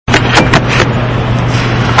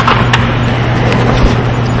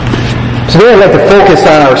Today I'd like to focus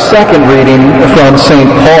on our second reading from St.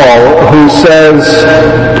 Paul, who says,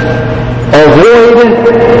 avoid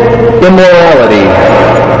immorality.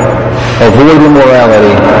 Avoid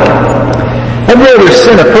immorality. Every other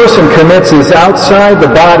sin a person commits is outside the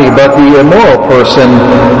body, but the immoral person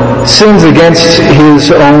sins against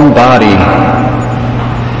his own body.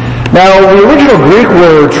 Now, the original Greek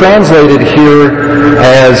word translated here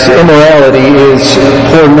as immorality is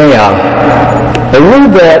porneia, a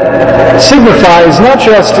word that signifies not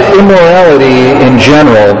just immorality in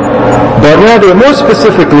general, but rather, more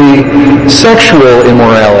specifically, sexual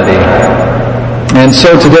immorality. And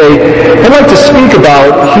so today, I'd like to speak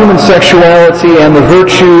about human sexuality and the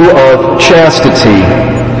virtue of chastity.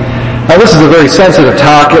 Now, this is a very sensitive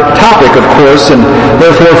topic, of course, and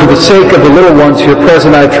therefore, for the sake of the little ones here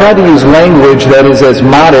present, I've tried to use language that is as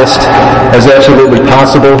modest as absolutely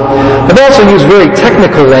possible. I've also used very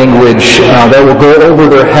technical language that will go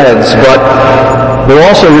over their heads, but will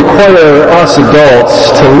also require us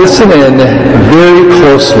adults to listen in very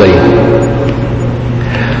closely.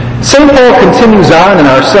 St. Paul continues on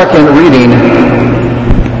in our second reading.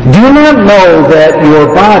 Do you not know that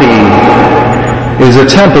your body is a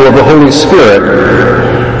temple of the Holy Spirit,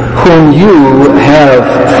 whom you have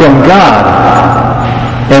from God,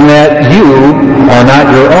 and that you are not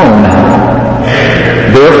your own?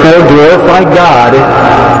 Therefore glorify God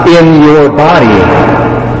in your body.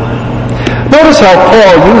 Notice how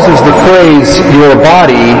Paul uses the phrase your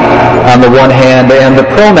body on the one hand and the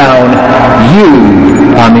pronoun you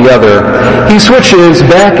on the other. He switches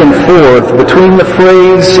back and forth between the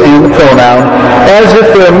phrase and the pronoun as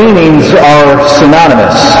if their meanings are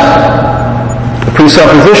synonymous. The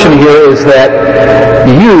presupposition here is that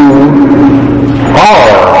you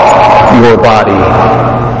are your body.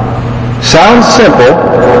 Sounds simple,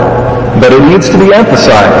 but it needs to be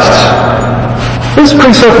emphasized. This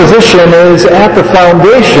presupposition is at the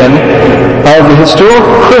foundation of the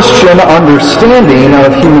historical Christian understanding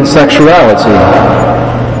of human sexuality.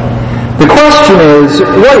 The question is,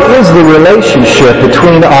 what is the relationship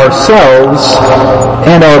between ourselves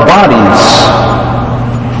and our bodies?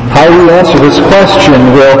 How we answer this question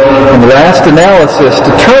will, in the last analysis,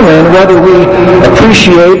 determine whether we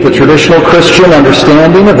appreciate the traditional Christian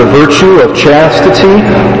understanding of the virtue of chastity,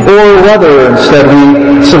 or whether instead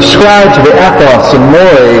we subscribe to the ethos and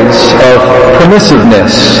mores of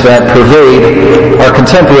permissiveness that pervade our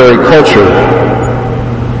contemporary culture.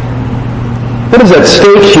 What is at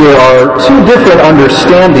stake here are two different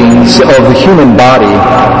understandings of the human body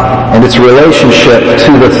and its relationship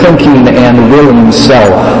to the thinking and willing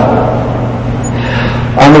self.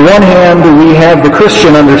 On the one hand, we have the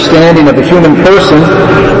Christian understanding of the human person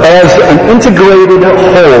as an integrated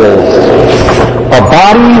whole, a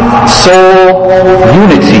body-soul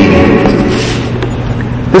unity.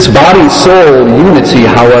 This body-soul unity,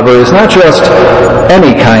 however, is not just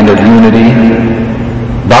any kind of unity.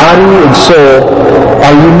 Body and soul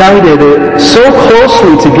are united so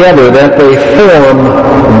closely together that they form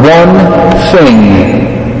one thing.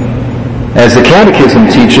 As the Catechism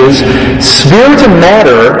teaches, spirit and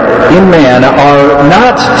matter in man are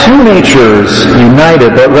not two natures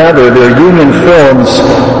united, but rather their union forms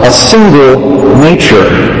a single nature.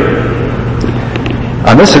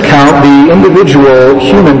 On this account, the individual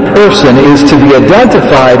human person is to be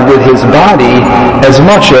identified with his body as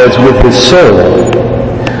much as with his soul.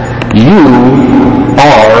 You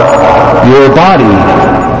are your body.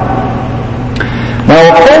 Now,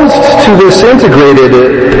 opposed to this integrated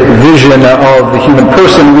vision of the human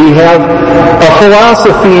person, we have a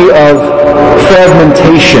philosophy of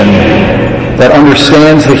fragmentation that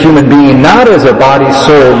understands the human being not as a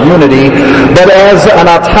body-soul unity, but as an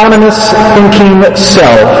autonomous thinking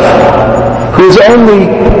self who is only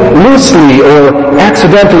loosely or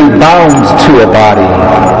accidentally bound to a body.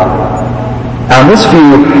 On this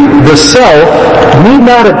view, the self need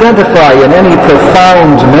not identify in any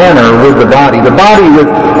profound manner with the body. The body, with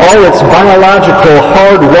all its biological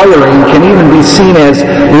hard-wiring, can even be seen as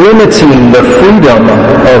limiting the freedom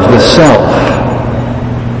of the self.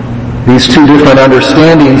 These two different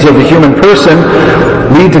understandings of the human person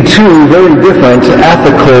lead to two very different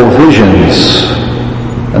ethical visions.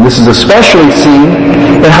 And this is especially seen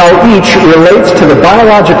in how each relates to the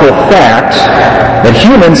biological fact that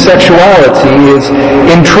human sexuality is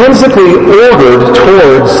intrinsically ordered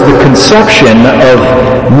towards the conception of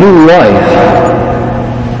new life.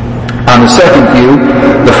 On the second view,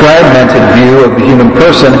 the fragmented view of the human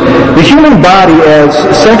person, the human body as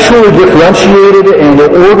sexually differentiated and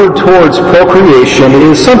ordered towards procreation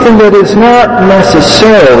is something that is not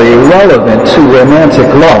necessarily relevant to romantic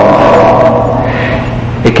love.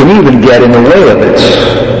 It can even get in the way of it.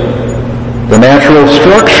 The natural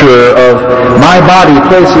structure of my body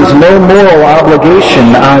places no moral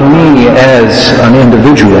obligation on me as an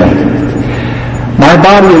individual. My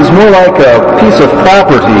body is more like a piece of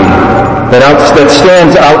property that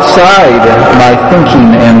stands outside my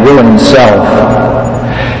thinking and willing self.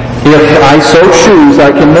 If I so choose,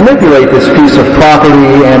 I can manipulate this piece of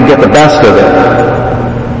property and get the best of it.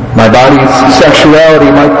 My body's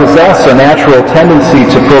sexuality might possess a natural tendency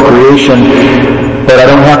to procreation, but I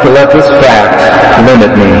don't have to let this fact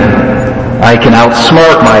limit me. I can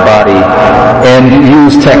outsmart my body and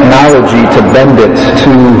use technology to bend it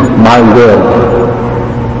to my will.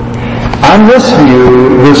 On this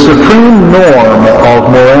view, the supreme norm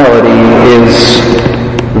of morality is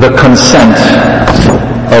the consent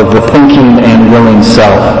of the thinking and willing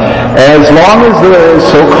self. As long as there is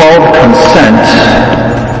so-called consent,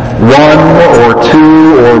 one or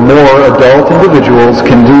two or more adult individuals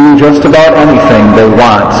can do just about anything they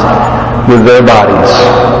want with their bodies.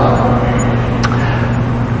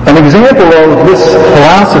 An example of this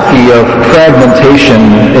philosophy of fragmentation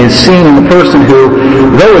is seen in the person who,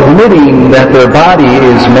 though admitting that their body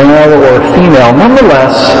is male or female,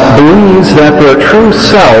 nonetheless believes that their true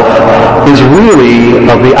self is really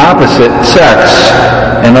of the opposite sex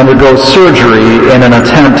and undergoes surgery in an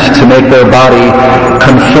attempt to make their body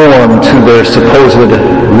conform to their supposed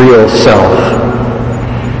real self.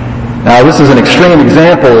 Now, this is an extreme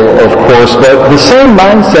example, of course, but the same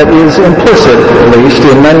mindset is implicit, at least,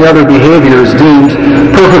 in many other behaviors deemed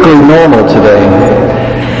perfectly normal today.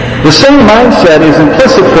 The same mindset is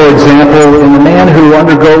implicit, for example, in the man who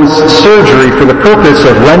undergoes surgery for the purpose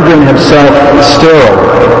of rendering himself sterile.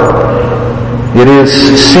 It is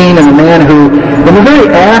seen in the man who, in the very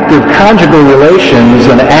act of conjugal relations,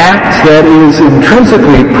 an act that is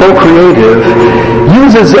intrinsically procreative,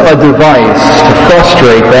 uses a device to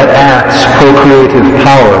frustrate that act's procreative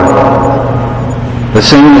power. The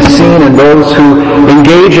same is seen in those who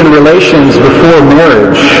engage in relations before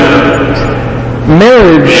marriage.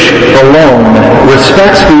 Marriage alone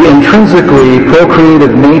respects the intrinsically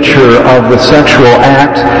procreative nature of the sexual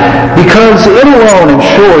act because it alone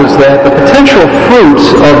ensures that the potential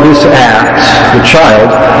fruits of this act, the child,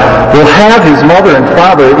 will have his mother and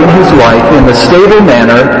father in his life in the stable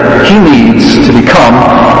manner he needs to become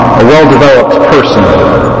a well-developed person.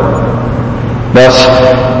 Thus,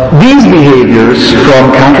 these behaviors,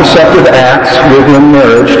 from contraceptive acts within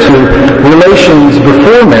marriage to relations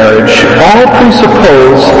before marriage, all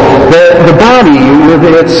presuppose that the body, with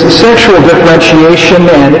its sexual differentiation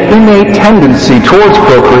and innate tendency towards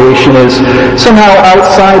procreation, is somehow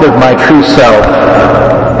outside of my true self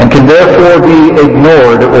and can therefore be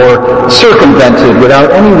ignored or circumvented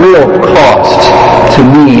without any real cost to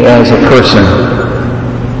me as a person.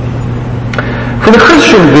 For the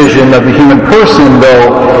Christian vision of the human person,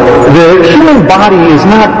 though, the human body is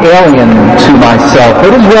not alien to myself,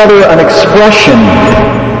 but is rather an expression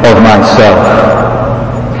of myself.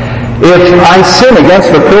 If I sin against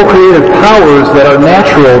the procreative powers that are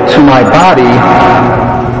natural to my body,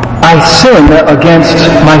 I sin against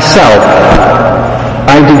myself.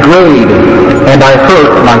 I degrade and I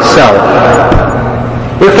hurt myself.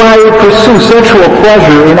 If I pursue sexual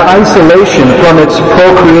pleasure in isolation from its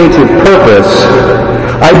procreative purpose,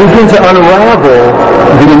 I begin to unravel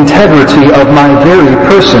the integrity of my very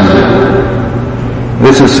person.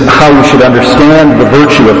 This is how you should understand the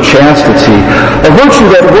virtue of chastity, a virtue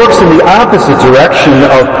that works in the opposite direction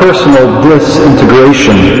of personal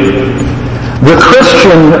disintegration. The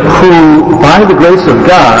Christian who, by the grace of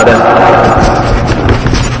God,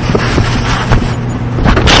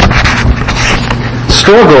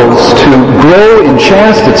 struggles to grow in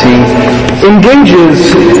chastity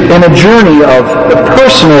engages in a journey of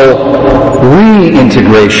personal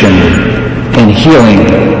reintegration and healing.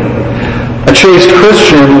 A chaste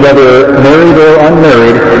Christian, whether married or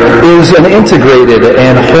unmarried, is an integrated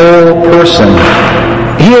and whole person.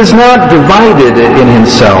 He is not divided in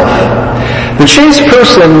himself. The chaste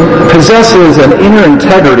person possesses an inner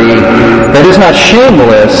integrity that is not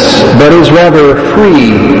shameless, but is rather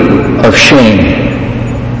free of shame.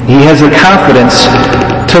 He has a confidence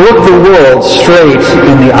to look the world straight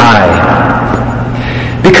in the eye.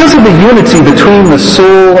 Because of the unity between the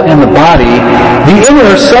soul and the body, the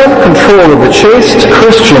inner self-control of the chaste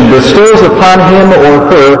Christian bestows upon him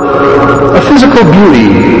or her a physical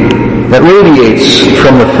beauty that radiates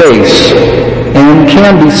from the face and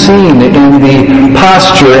can be seen in the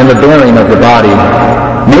posture and the bearing of the body,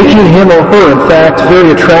 making him or her, in fact,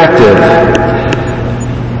 very attractive.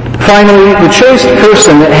 Finally, the chaste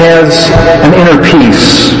person has an inner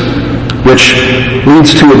peace, which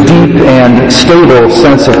leads to a deep and stable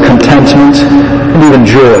sense of contentment and even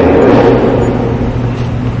joy.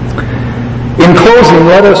 In closing,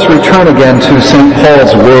 let us return again to St.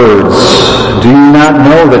 Paul's words. Do you not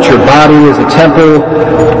know that your body is a temple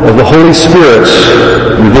of the Holy Spirit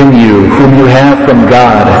within you, whom you have from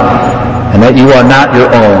God, and that you are not your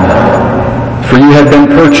own? For you have been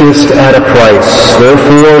purchased at a price.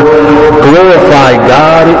 Therefore, glorify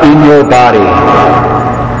God in your body.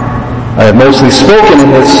 I have mostly spoken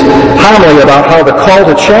in this homily about how the call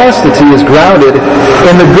to chastity is grounded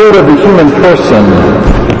in the good of the human person.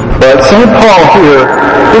 But St. Paul here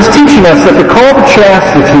is teaching us that the call to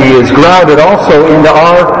chastity is grounded also into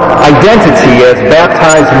our identity as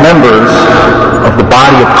baptized members of the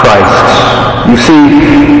body of Christ. You see,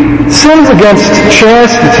 sins against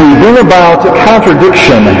chastity bring about a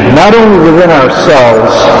contradiction not only within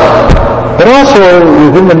ourselves, but also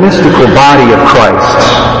within the mystical body of Christ.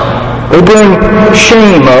 They bring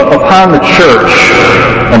shame upon the church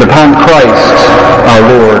and upon Christ our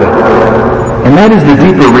Lord. And that is the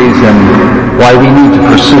deeper reason why we need to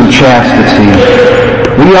pursue chastity.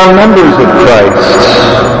 We are members of Christ,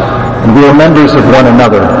 and we are members of one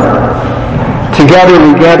another. Together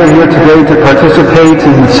we gather here today to participate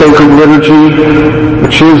in the sacred liturgy,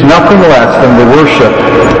 which is nothing less than the worship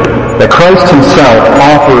that Christ himself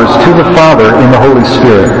offers to the Father in the Holy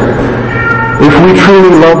Spirit. If we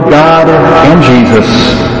truly love God and Jesus,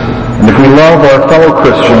 and if we love our fellow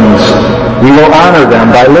Christians, we will honor them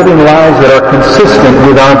by living lives that are consistent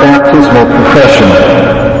with our baptismal confession,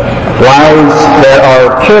 lives that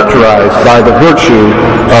are characterized by the virtue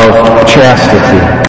of chastity.